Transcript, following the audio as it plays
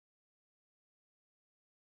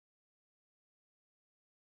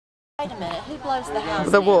Wait a minute, who blows the house?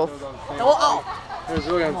 The wolf. The wolf. Oh. It was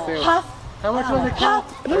really on sale. Huff. How much was it?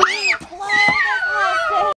 Huff. And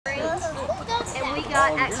we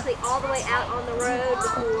got actually all the way out on the road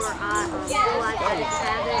before I realized I didn't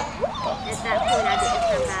have it. At that point, I didn't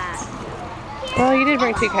come back. Well, you did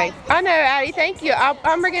bring 2 cakes. I know, Addie. Thank you.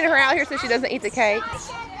 I'm bringing her out here so she doesn't eat the cakes.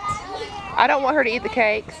 I don't want her to eat the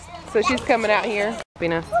cakes, so she's coming out here.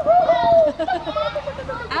 Happiness.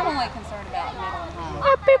 I'm only concerned about middle and high.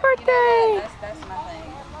 Happy birthday! That's my thing.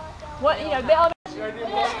 What, you know, Bella? No.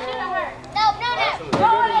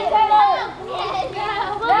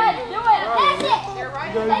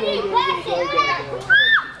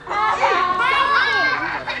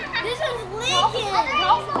 This is leaking.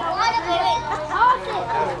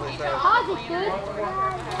 Pause it, dude.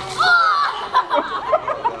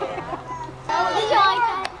 Did you like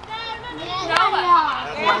that?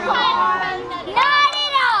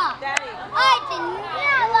 I did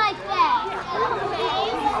not like that.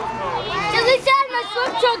 At least I had my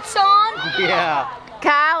swim trunks on. Yeah.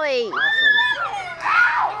 Kylie.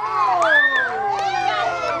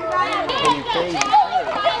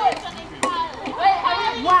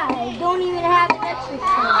 Wow, I don't even have an extra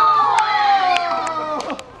one.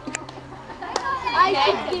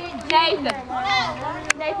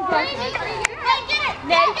 Nathan.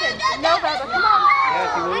 Nathan, no, Bubba, come on.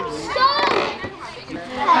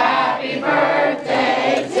 Happy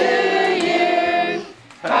birthday to you.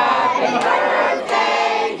 Happy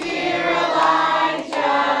birthday, dear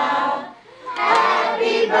Elijah.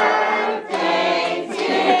 Happy birthday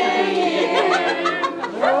to you.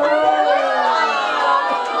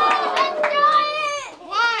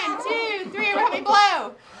 1, 2, 3, help me blow.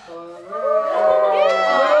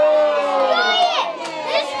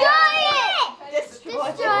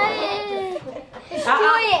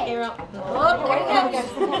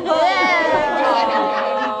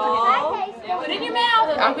 Put it in your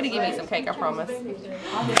mouth. I'm going to give you some cake, I promise.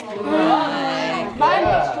 Mine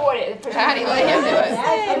destroyed it. Patty, let him do it.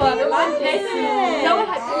 No one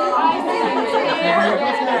had 2 eyes.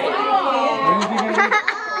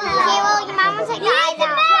 Caleb, your mom will take the eyes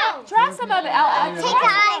out. Try some of it out. Take the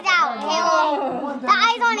eyes out, Caleb. The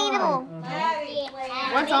eyes aren't eatable.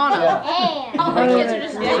 What's on them? The eyes aren't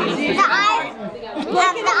eatable.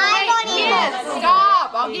 Yes, stop.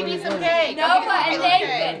 I'll give you some cake. No, but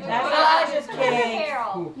Nathan. That's Elijah's cake.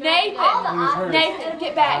 Nathan,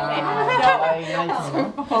 get back,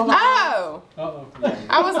 Nathan. Oh.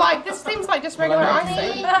 I was like, this seems like just regular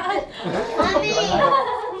icing.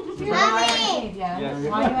 Mommy. Yum,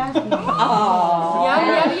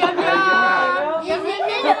 yum, yum,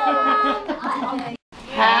 yum.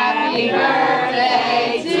 Happy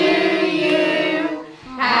birthday to you.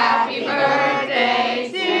 Happy birthday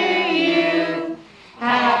to you.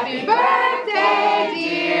 Happy birthday,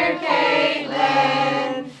 dear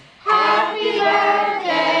Caitlyn. Happy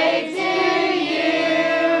birthday to you.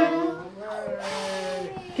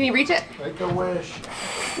 Can you reach it? Make a wish.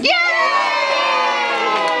 Yay!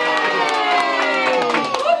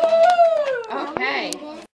 Okay.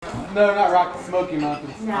 No, not Rocky, Smoky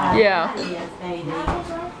Mountains. Yeah.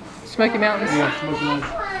 Smoky Mountains. Yeah, Smoky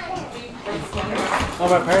Mountains. Oh,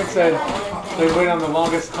 my parents said they waited on the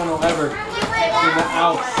longest tunnel ever in the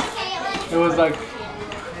Alps. It was like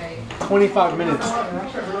 25 minutes. About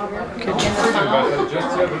that just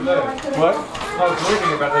the other day. What? I was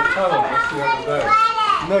reading about the tunnel just the other day.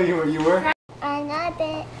 No, you were? I love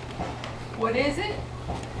it. What is it?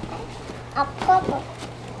 A purple.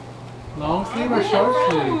 Long sleeve or short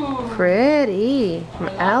sleeve? Pretty.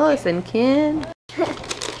 Alice and Ken. Bobby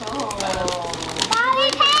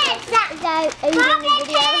pants. Bobby pants.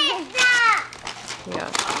 Yeah.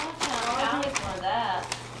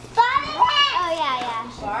 Bobby pants. Oh yeah.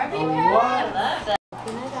 Barbie What? I love that.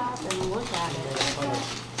 Open it up and look at it.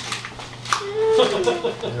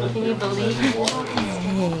 Can you believe it?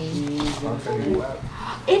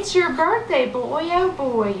 It's your birthday, boy. Oh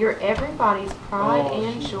boy, you're everybody's pride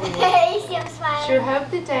and joy. Sure hope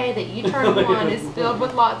the day that you turn 1 is filled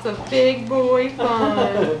with lots of big boy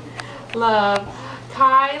fun. Love,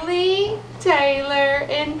 Kylie, Taylor,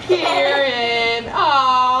 and Karen.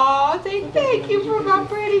 Aw, say thank you for my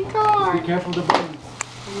pretty Be card. careful the buttons.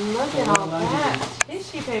 Look at all that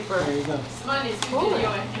tissue paper. There you go. Somebody's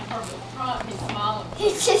videoing him from the front. He's smiling.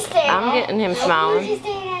 He's just staring. I'm getting him smiling. He's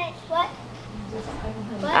staring at it. What?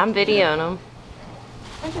 I'm videoing him.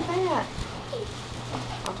 Look at that.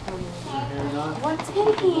 Carry on. What's in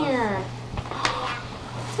here?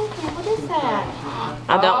 What's in here? What is that?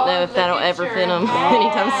 I don't know if that'll ever fit him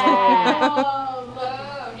anytime soon. Oh,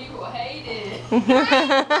 love, you will hate it.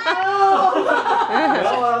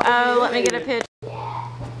 Oh, let me get a picture.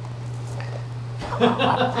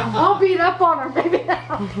 I'll beat up on her, baby.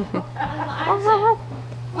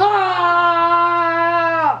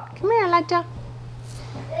 Come here, Elijah.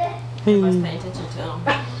 I must pay attention to him.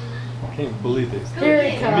 I can't believe this. Here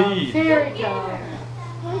he comes. Me. Here he comes.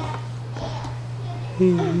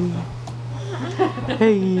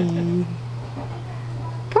 Hey.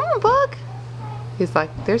 Come on, Buck. He's like,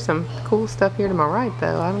 there's some cool stuff here to my right,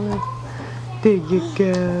 though. I don't know. There you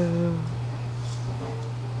go.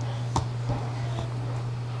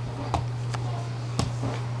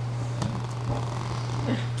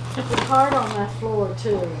 It's hard on that floor,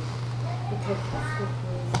 too.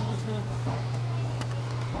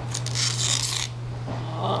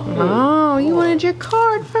 Oh, you wanted your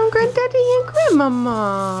card from Granddaddy and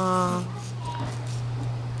Grandmama.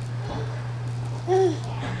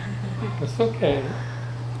 It's okay.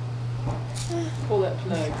 Pull that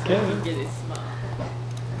plug so Okay. he can get his smile.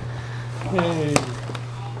 Hey.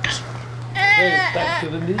 Hey, back to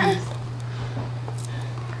the knees.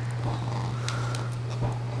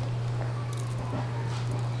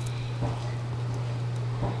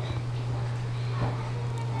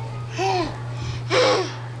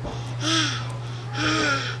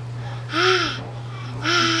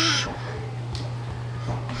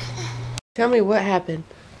 Tell me what happened.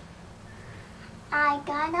 I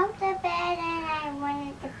got off the bed and I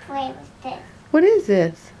wanted to play with this. What is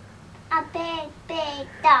this? A big, big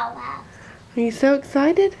dollhouse. Are you so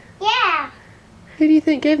excited? Yeah, Who do you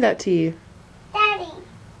think gave that to you? Daddy,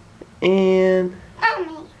 And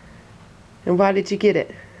Mommy. why did you get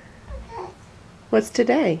it? What's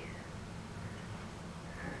today?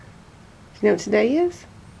 Do you know what today is?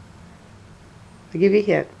 I'll give you a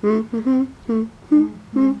hint.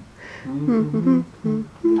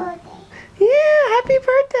 Birthday. Yeah, happy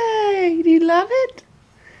birthday! Do you love it?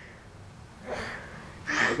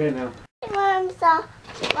 Okay, now. Bedrooms are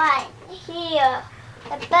right here.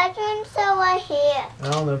 The bedrooms are right here.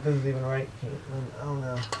 I don't know if this is even right, Caitlyn. I don't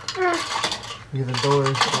know. Because the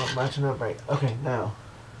doors aren't matching up right. Okay, now.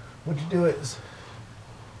 What you do is,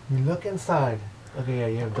 you look inside. Okay, yeah,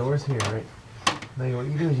 you have doors here, right? Now what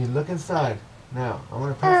you do is you look inside. Now, I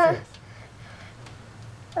want to press this.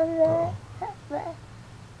 Uh-oh.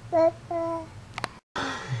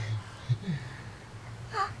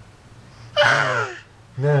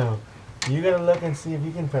 Now, you gotta look and see if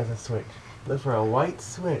you can press a switch. Look for a white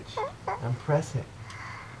switch and press it.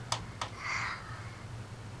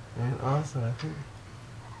 And also, I think,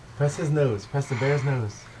 press his nose. Press the bear's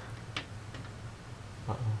nose.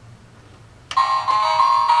 Uh-oh.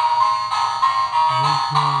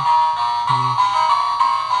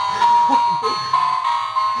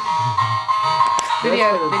 Video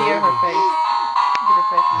her face. Get her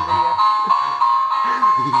face in the video.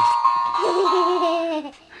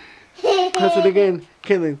 Press it again.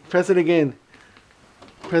 Caitlyn, press it again.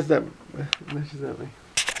 Press that. No, she's that way.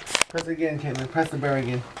 Press it again, Caitlyn. Press the bear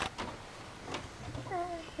again.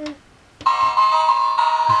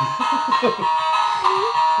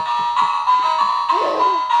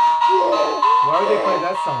 Why would they play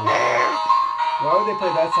that song? Why would they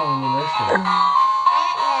play that song in the nursery?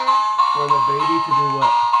 For the baby to do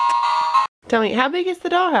what? Tell me, how big is the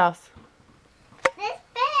dollhouse? This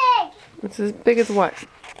big. It's as big as what?